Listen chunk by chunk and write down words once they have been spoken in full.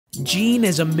Gene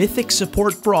is a mythic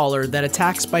support brawler that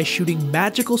attacks by shooting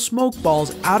magical smoke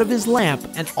balls out of his lamp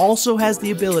and also has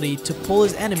the ability to pull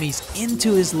his enemies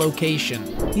into his location.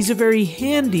 He's a very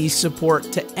handy support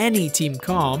to any team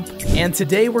comp, and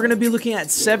today we're going to be looking at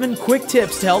 7 quick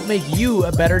tips to help make you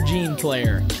a better Gene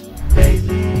player.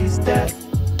 Bailey's Dad.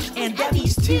 And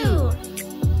Debbie's too.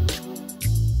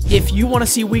 If you want to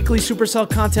see weekly Supercell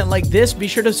content like this, be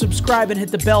sure to subscribe and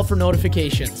hit the bell for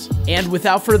notifications. And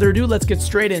without further ado, let's get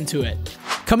straight into it.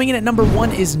 Coming in at number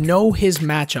 1 is know his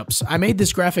matchups. I made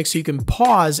this graphic so you can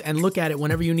pause and look at it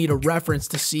whenever you need a reference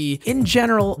to see, in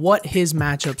general, what his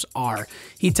matchups are.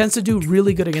 He tends to do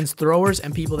really good against throwers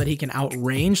and people that he can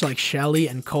outrange, like Shelly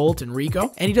and Colt and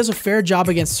Rico, and he does a fair job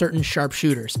against certain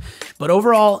sharpshooters. But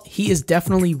overall, he is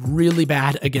definitely really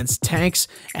bad against tanks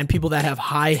and people that have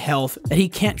high health that he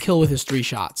can't kill with his 3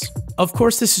 shots. Of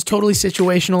course, this is totally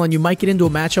situational, and you might get into a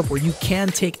matchup where you can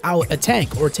take out a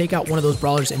tank or take out one of those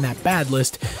brawlers in that bad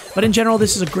list. But in general,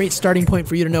 this is a great starting point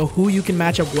for you to know who you can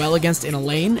match up well against in a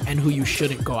lane and who you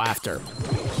shouldn't go after.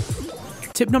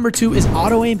 Tip number 2 is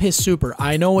auto-aim his super.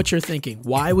 I know what you're thinking.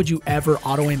 Why would you ever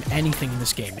auto-aim anything in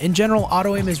this game? In general,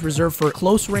 auto-aim is reserved for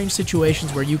close-range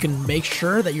situations where you can make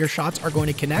sure that your shots are going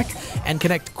to connect and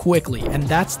connect quickly, and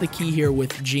that's the key here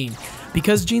with Gene.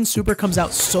 Because Gene's super comes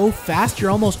out so fast,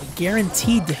 you're almost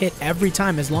guaranteed to hit every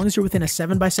time as long as you're within a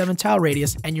 7x7 tile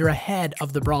radius and you're ahead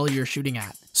of the brawler you're shooting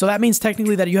at. So that means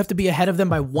technically that you have to be ahead of them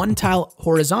by 1 tile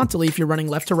horizontally if you're running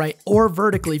left to right, or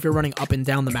vertically if you're running up and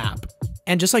down the map.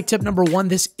 And just like tip number 1,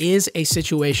 this is a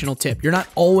situational tip. You're not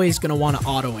always going to want to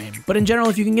auto-aim. But in general,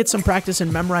 if you can get some practice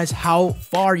and memorize how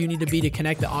far you need to be to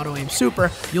connect the auto-aim super,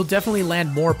 you'll definitely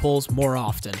land more pulls more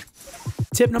often.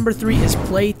 Tip number 3 is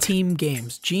play team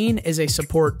games. Gene is a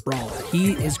support brawler.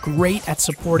 He is great at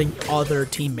supporting other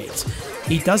teammates.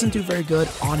 He doesn't do very good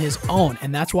on his own,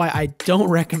 and that's why I don't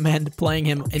recommend playing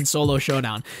him in solo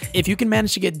showdown. If you can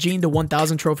manage to get Gene to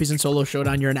 1,000 trophies in solo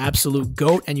showdown, you're an absolute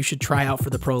GOAT, and you should try out for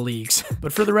the pro leagues.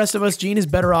 But for the rest of us, Gene is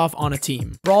better off on a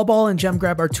team. Brawl Ball and Gem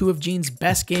Grab are 2 of Gene's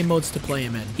best game modes to play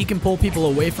him in. He can pull people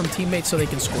away from teammates so they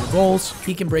can score goals.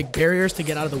 He can break barriers to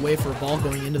get out of the way for a ball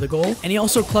going into the goal. And he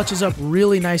also clutches up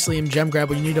really nicely in Gem Grab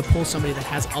when you need to pull somebody that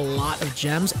has a lot of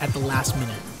gems at the last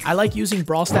minute. I like using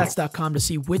brawlstats.com to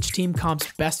see which team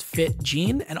comps best fit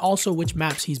Gene and also which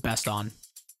maps he's best on.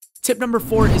 Tip number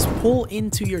 4 is pull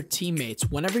into your teammates.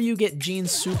 Whenever you get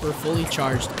Gene's super fully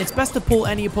charged, it's best to pull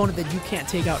any opponent that you can't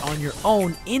take out on your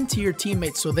own into your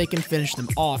teammates so they can finish them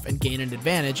off and gain an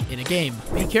advantage in a game.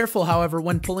 Be careful, however,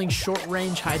 when pulling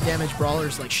short-range, high-damage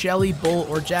brawlers like Shelly, Bull,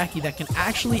 or Jackie that can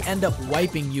actually end up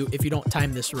wiping you if you don't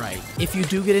time this right. If you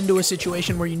do get into a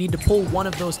situation where you need to pull one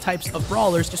of those types of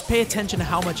brawlers, just pay attention to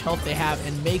how much health they have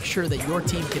and make sure that your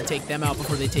team can take them out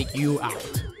before they take you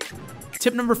out.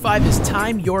 Tip number 5 is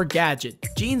time your gadget.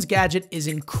 Gene's gadget is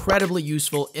incredibly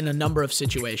useful in a number of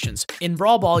situations. In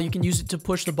Brawl Ball, you can use it to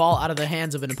push the ball out of the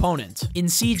hands of an opponent. In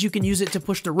Siege, you can use it to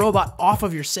push the robot off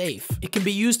of your safe. It can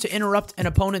be used to interrupt an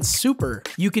opponent's super.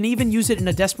 You can even use it in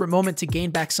a desperate moment to gain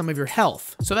back some of your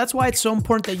health. So that's why it's so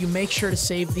important that you make sure to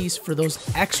save these for those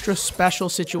extra special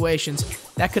situations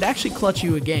that could actually clutch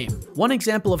you a game. One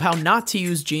example of how not to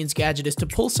use Gene's gadget is to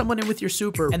pull someone in with your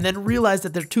super and then realize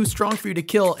that they're too strong for you to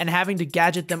kill and having to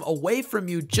gadget them away from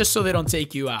you just so they don't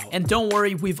take you out. And don't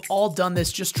worry, we've all done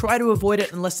this. Just try to avoid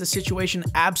it unless the situation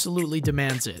absolutely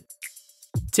demands it.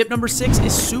 Tip number 6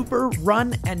 is super,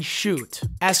 run, and shoot.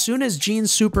 As soon as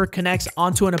Gene's super connects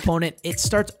onto an opponent, it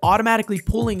starts automatically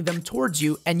pulling them towards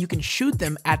you and you can shoot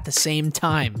them at the same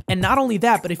time. And not only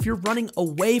that, but if you're running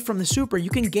away from the super, you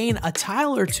can gain a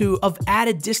tile or 2 of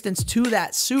added distance to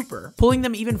that super, pulling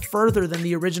them even further than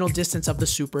the original distance of the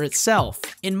super itself.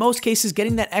 In most cases,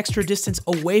 getting that extra distance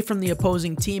away from the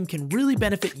opposing team can really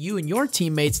benefit you and your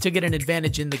teammates to get an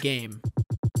advantage in the game.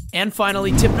 And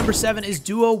finally, tip number 7 is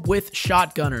duo with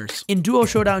shotgunners. In duo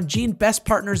showdown, Gene best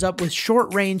partners up with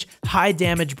short-range,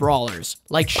 high-damage brawlers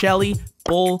like Shelly,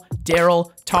 Bull,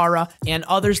 Daryl, Tara, and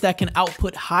others that can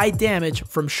output high damage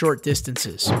from short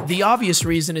distances. The obvious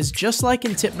reason is just like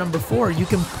in tip number 4, you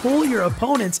can pull your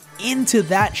opponents into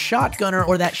that shotgunner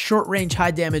or that short-range,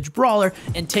 high-damage brawler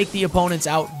and take the opponents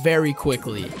out very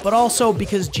quickly. But also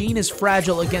because Gene is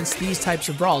fragile against these types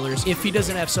of brawlers if he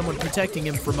doesn't have someone protecting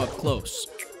him from up close.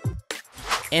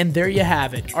 And there you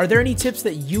have it. Are there any tips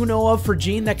that you know of for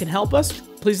Gene that can help us?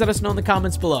 Please let us know in the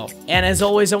comments below. And as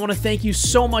always, I want to thank you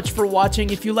so much for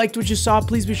watching. If you liked what you saw,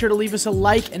 please be sure to leave us a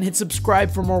like and hit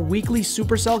subscribe for more weekly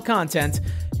Supercell content.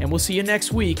 And we'll see you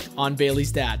next week on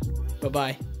Bailey's Dad.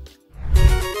 Bye-bye.